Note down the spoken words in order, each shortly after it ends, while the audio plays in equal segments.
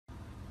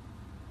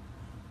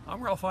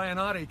I'm Ralph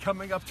Iannotti.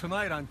 Coming up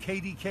tonight on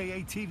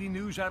KDKA-TV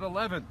News at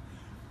 11.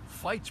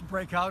 Fights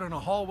break out in a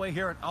hallway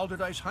here at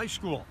Allderdice High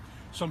School.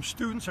 Some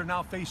students are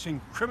now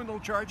facing criminal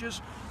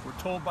charges. We're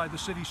told by the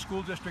city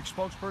school district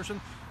spokesperson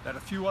that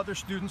a few other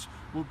students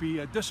will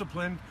be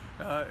disciplined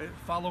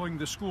following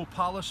the school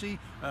policy.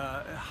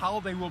 How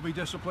they will be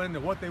disciplined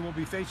and what they will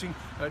be facing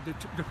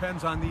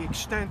depends on the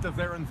extent of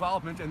their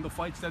involvement in the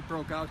fights that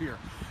broke out here.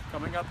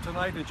 Coming up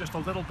tonight in just a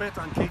little bit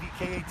on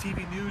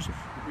KDKA-TV News,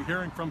 we'll be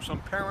hearing from some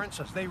parents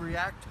as they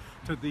react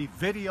to the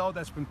video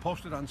that's been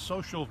posted on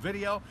social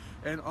media,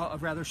 and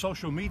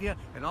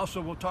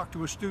also we'll talk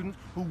to a student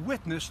who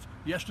witnessed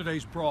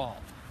yesterday's brawl.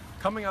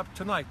 Coming up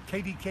tonight,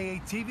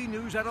 KDKA-TV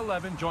News at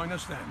 11. Join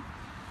us then.